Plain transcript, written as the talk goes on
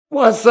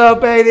What's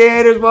up,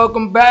 aviators?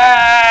 Welcome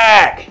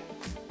back.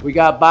 We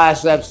got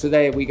biceps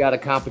today. We got a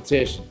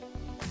competition.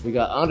 We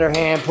got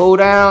underhand pull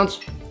downs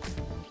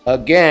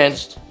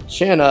against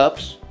chin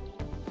ups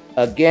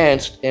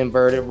against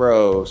inverted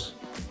rows.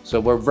 So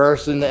we're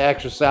versing the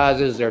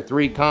exercises. There are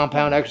 3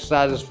 compound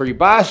exercises for your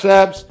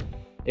biceps.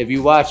 If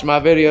you watch my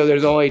video,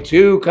 there's only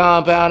 2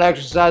 compound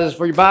exercises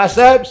for your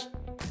biceps.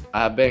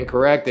 I've been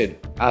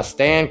corrected. I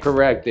stand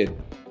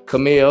corrected.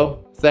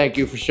 Camille, thank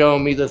you for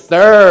showing me the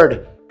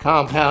 3rd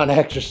compound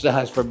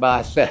exercise for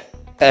biceps.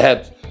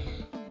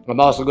 I'm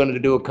also going to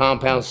do a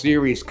compound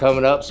series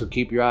coming up, so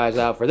keep your eyes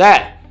out for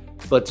that.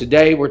 But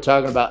today we're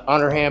talking about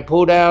underhand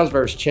pull downs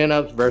versus chin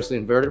ups versus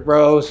inverted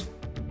rows.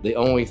 The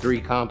only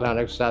 3 compound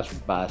exercises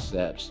for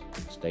biceps.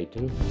 Stay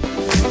tuned.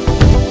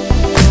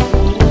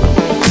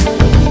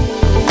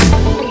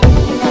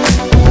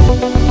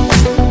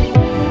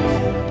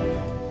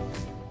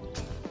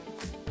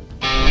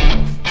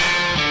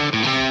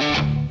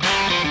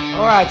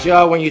 All right,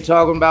 y'all, when you're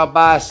talking about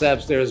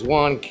biceps, there's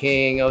one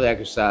king of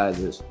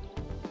exercises: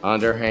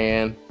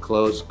 underhand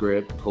close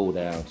grip pull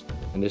downs.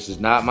 And this is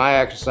not my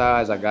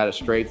exercise. I got it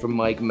straight from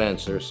Mike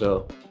Menser.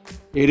 So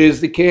it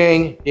is the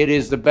king. It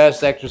is the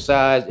best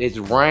exercise. It's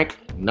ranked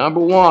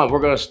 #1. We're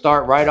going to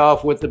start right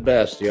off with the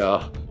best,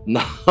 y'all.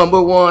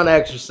 #1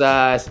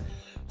 exercise.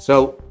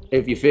 So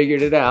if you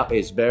figured it out,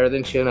 it's better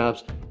than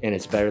chin-ups and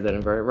it's better than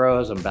inverted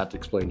rows. I'm about to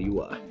explain to you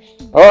why.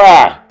 All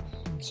right.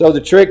 So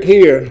the trick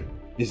here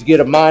is to get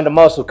a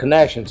mind-to-muscle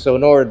connection. So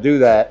in order to do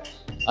that,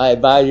 I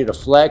advise you to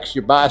flex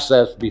your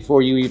biceps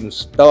before you even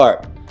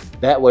start.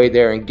 That way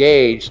they're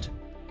engaged.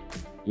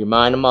 Your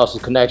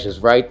mind-to-muscle connection is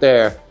right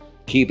there.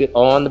 Keep it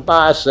on the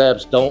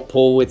biceps. Don't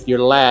pull with your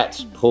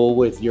lats. Pull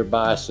with your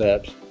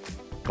biceps.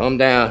 Come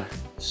down,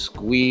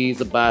 squeeze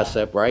the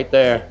bicep right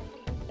there,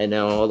 and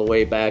then all the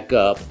way back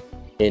up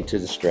into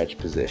the stretch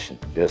position,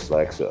 just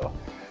like so.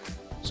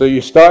 So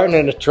you're starting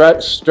in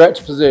a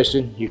stretch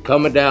position, you're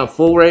coming down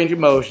full range of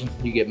motion,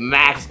 you get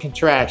max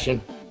contraction,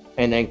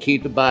 and then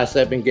keep the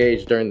bicep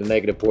engaged during the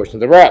negative portion of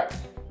the rep.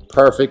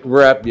 Perfect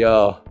rep,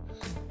 y'all.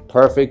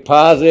 Perfect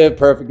positive,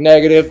 perfect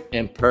negative,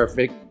 and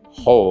perfect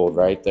hold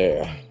right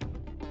there.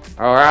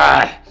 All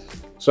right,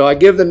 so I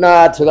give the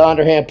nod to the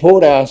underhand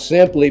pull down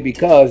simply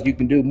because you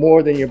can do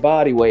more than your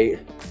body weight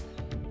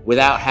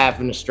without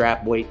having to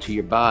strap weight to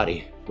your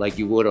body like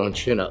you would on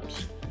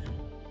chin-ups.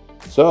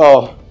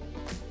 So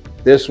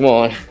this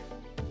one,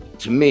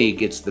 to me,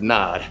 gets the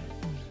nod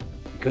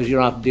because you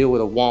don't have to deal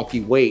with a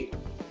wonky weight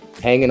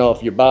hanging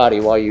off your body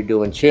while you're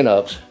doing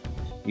chin-ups.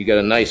 You got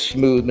a nice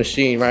smooth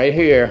machine right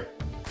here.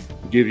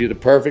 Gives you the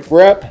perfect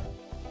rep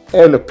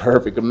and the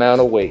perfect amount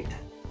of weight.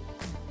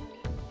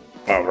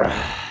 All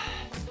right.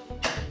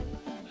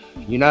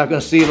 You're not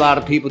gonna see a lot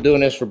of people doing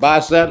this for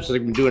biceps,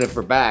 they've been doing it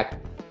for back.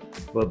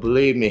 But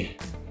believe me,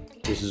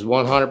 this is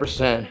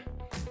 100%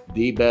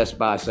 the best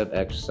bicep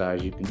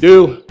exercise you can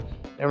do.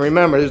 And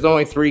remember, there's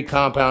only 3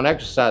 compound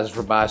exercises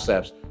for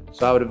biceps.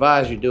 So I would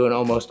advise you doing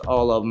almost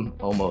all of them,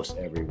 almost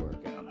every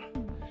workout.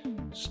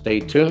 Stay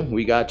tuned,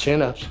 we got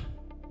chin-ups.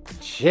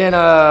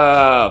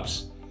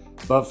 Chin-ups!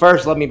 But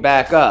first, let me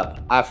back up.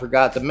 I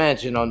forgot to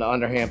mention on the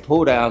underhand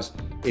pull downs,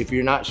 if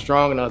you're not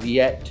strong enough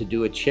yet to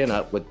do a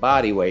chin-up with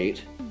body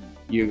weight,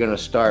 you're gonna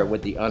start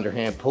with the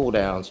underhand pull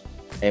downs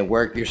and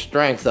work your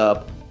strength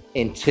up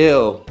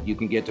until you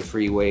can get to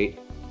free weight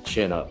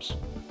chin-ups,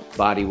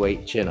 body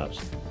weight chin-ups.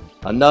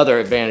 Another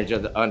advantage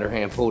of the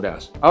underhand pull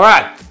downs. All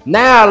right,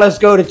 now let's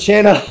go to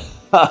chin-ups.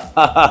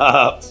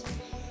 All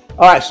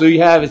right, so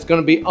you have, it's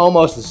gonna be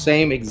almost the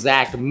same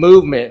exact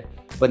movement,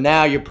 but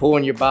now you're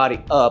pulling your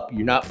body up.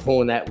 You're not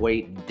pulling that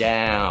weight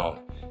down.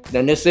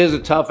 Then this is a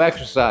tough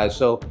exercise,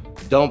 so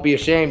don't be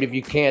ashamed if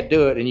you can't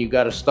do it and you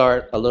gotta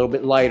start a little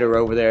bit lighter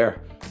over there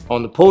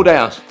on the pull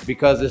downs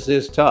because this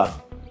is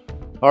tough.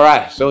 All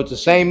right, so it's the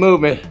same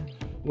movement.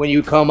 When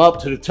you come up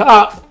to the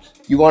top,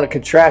 you wanna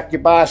contract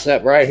your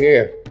bicep right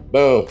here.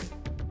 Boom,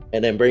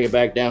 and then bring it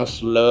back down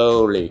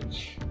slowly.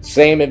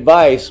 Same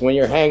advice when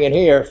you're hanging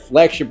here,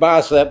 flex your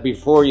bicep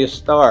before you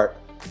start.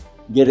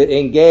 Get it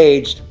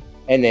engaged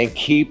and then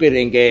keep it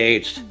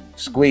engaged.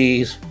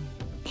 Squeeze,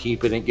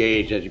 keep it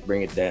engaged as you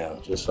bring it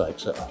down, just like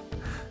so.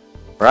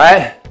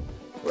 Right?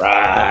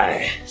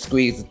 Right.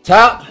 Squeeze the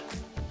top,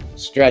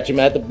 stretch them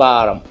at the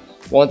bottom.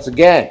 Once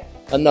again,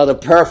 another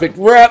perfect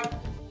rep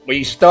where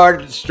you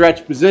start at the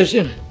stretch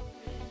position,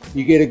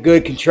 you get a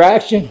good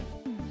contraction,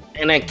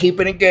 and then keep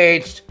it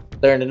engaged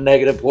during the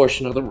negative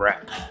portion of the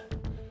rep.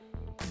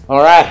 All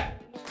right,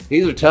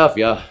 these are tough,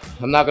 y'all.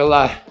 I'm not gonna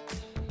lie.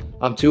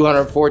 I'm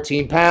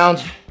 214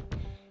 pounds.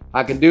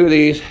 I can do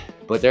these,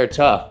 but they're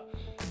tough,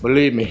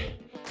 believe me.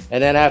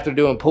 And then after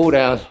doing pull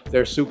downs,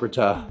 they're super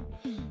tough.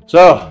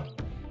 So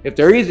if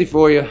they're easy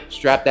for you,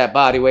 strap that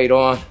body weight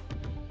on.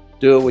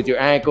 Do it with your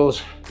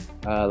ankles.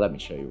 Let me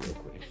show you real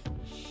quick.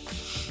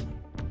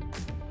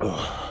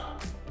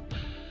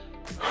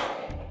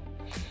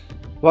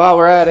 While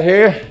we're out of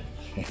here,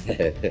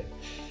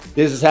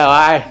 this is how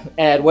I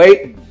add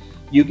weight.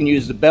 You can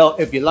use the belt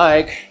if you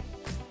like.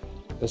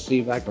 Let's see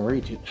if I can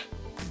reach it.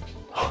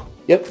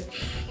 Yep.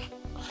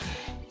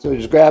 So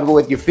just grab it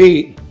with your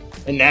feet,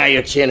 and now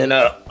you're chinning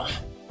up,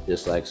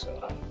 just like so.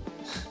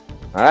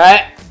 All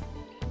right?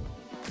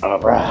 All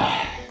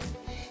right.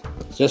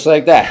 Just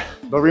like that.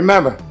 But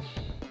remember,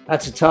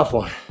 that's a tough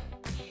one.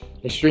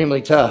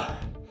 Extremely tough.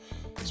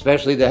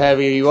 Especially the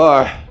heavier you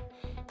are,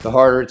 the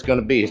harder it's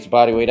gonna be. It's a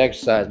body weight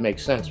exercise,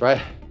 makes sense,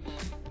 right?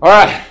 All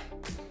right,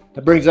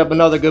 that brings up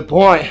another good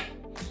point.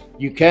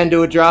 You can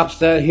do a drop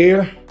set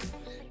here.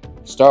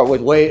 Start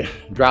with weight,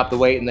 drop the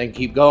weight, and then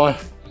keep going.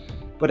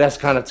 But that's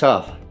kind of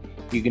tough.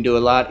 You can do a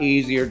lot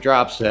easier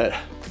drop set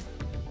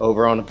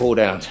over on the pull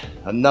downs.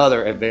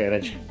 Another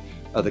advantage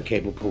of the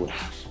cable pull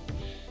downs.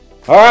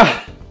 All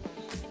right,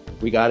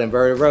 we got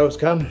inverted rows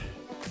coming.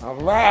 All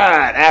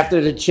right,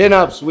 after the chin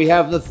ups, we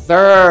have the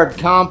third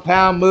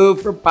compound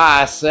move for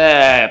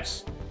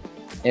biceps,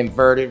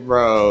 inverted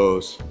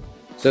rows.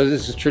 So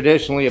this is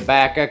traditionally a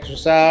back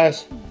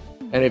exercise.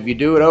 And if you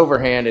do it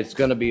overhand, it's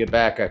gonna be a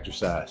back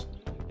exercise.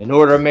 In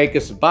order to make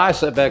this a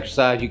bicep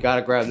exercise, you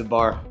gotta grab the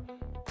bar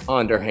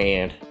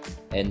underhand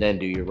and then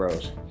do your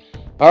rows.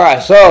 All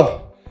right,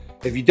 so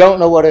if you don't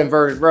know what an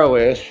inverted row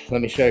is, let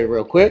me show you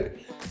real quick.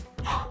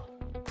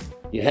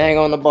 You hang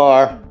on the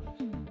bar,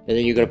 and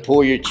then you're gonna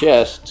pull your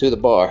chest to the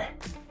bar,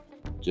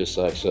 just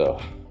like so,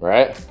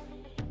 right?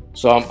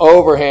 So I'm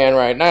overhand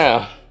right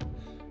now.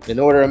 In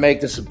order to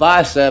make this a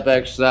bicep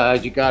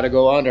exercise, you gotta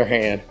go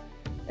underhand.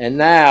 And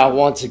now,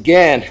 once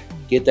again,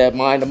 get that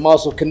mind to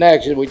muscle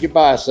connection with your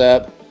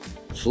bicep.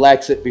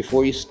 Flex it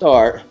before you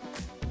start.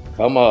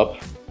 Come up,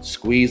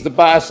 squeeze the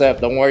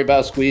bicep. Don't worry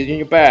about squeezing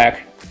your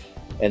back.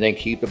 And then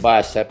keep the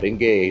bicep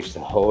engaged the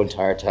whole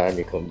entire time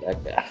you come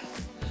back down.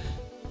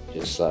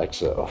 Just like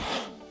so.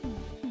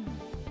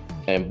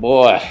 And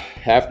boy,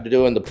 after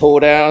doing the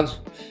pull downs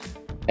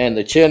and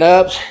the chin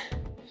ups,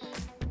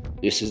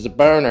 this is the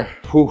burner.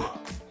 Whew.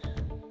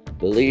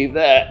 Believe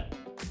that.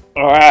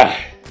 All right.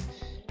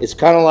 It's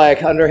kind of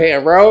like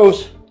underhand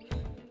rows,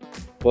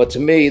 but to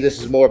me,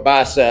 this is more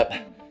bicep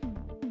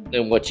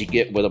than what you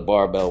get with a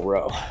barbell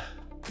row.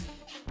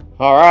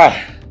 All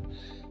right.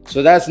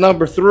 So that's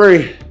number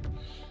 3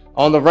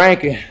 on the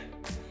ranking,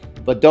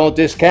 but don't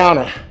discount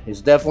it.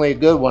 It's definitely a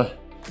good one.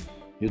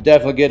 You'll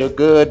definitely get a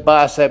good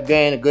bicep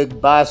gain, a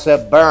good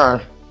bicep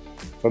burn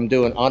from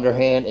doing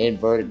underhand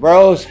inverted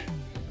rows.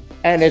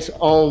 And it's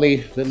only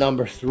the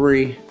number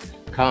 3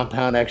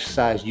 compound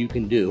exercise you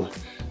can do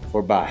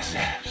for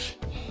biceps.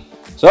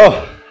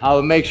 So I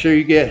would make sure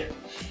you get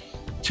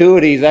 2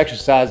 of these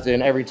exercises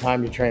in every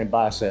time you're training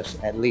biceps,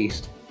 at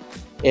least,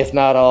 if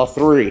not all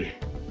 3.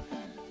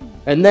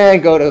 And then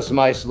go to some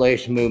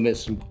isolation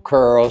movements, some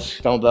curls,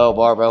 dumbbell,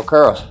 barbell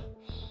curls.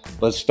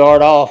 But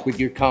start off with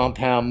your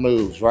compound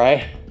moves,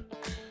 right?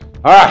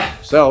 All right,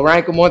 so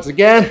rank them once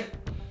again.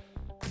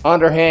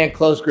 Underhand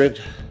close grip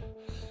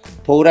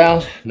pull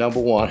downs, number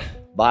 1,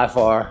 by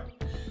far.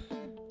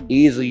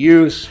 Ease of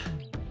use.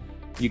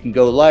 You can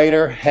go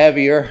lighter,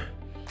 heavier.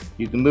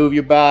 You can move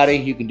your body.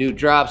 You can do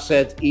drop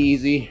sets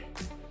easy.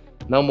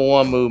 Number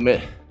 1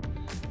 movement.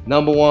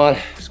 Number 1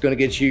 is gonna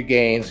get you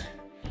gains.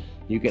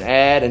 You can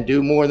add and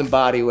do more than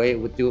body weight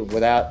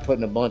without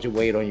putting a bunch of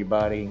weight on your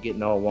body and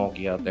getting all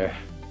wonky out there.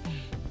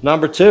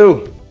 Number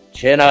 2,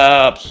 chin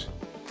ups.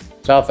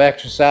 Tough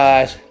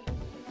exercise,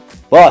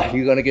 but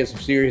you're gonna get some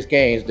serious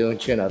gains doing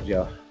chin ups,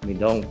 y'all. I mean,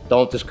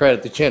 don't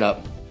discredit the chin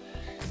up.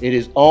 It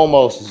is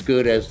almost as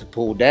good as the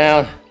pull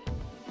down,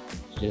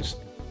 just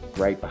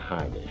right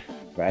behind it,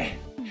 right?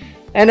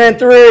 And then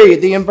 3,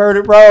 the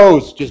inverted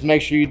rows. Just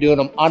make sure you're doing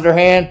them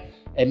underhand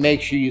and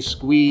make sure you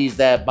squeeze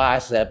that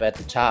bicep at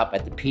the top,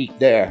 at the peak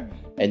there,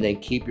 and then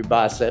keep your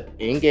bicep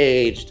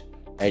engaged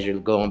as you're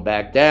going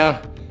back down.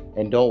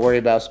 And don't worry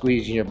about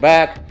squeezing your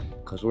back,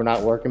 because we're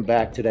not working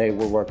back today,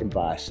 we're working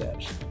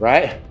biceps,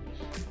 right?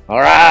 All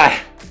right,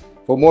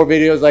 for more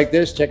videos like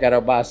this, check out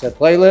our bicep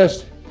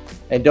playlist.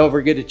 And don't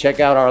forget to check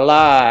out our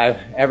live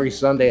every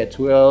Sunday at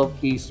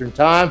 12 Eastern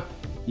time.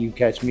 You can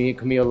catch me and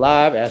Camille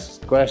live, ask us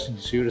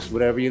questions, shoot us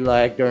whatever you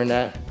like during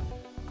that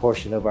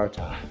portion of our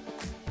time.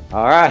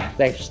 All right,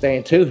 thanks for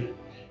staying tuned.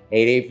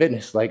 88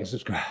 Fitness, like and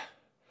subscribe.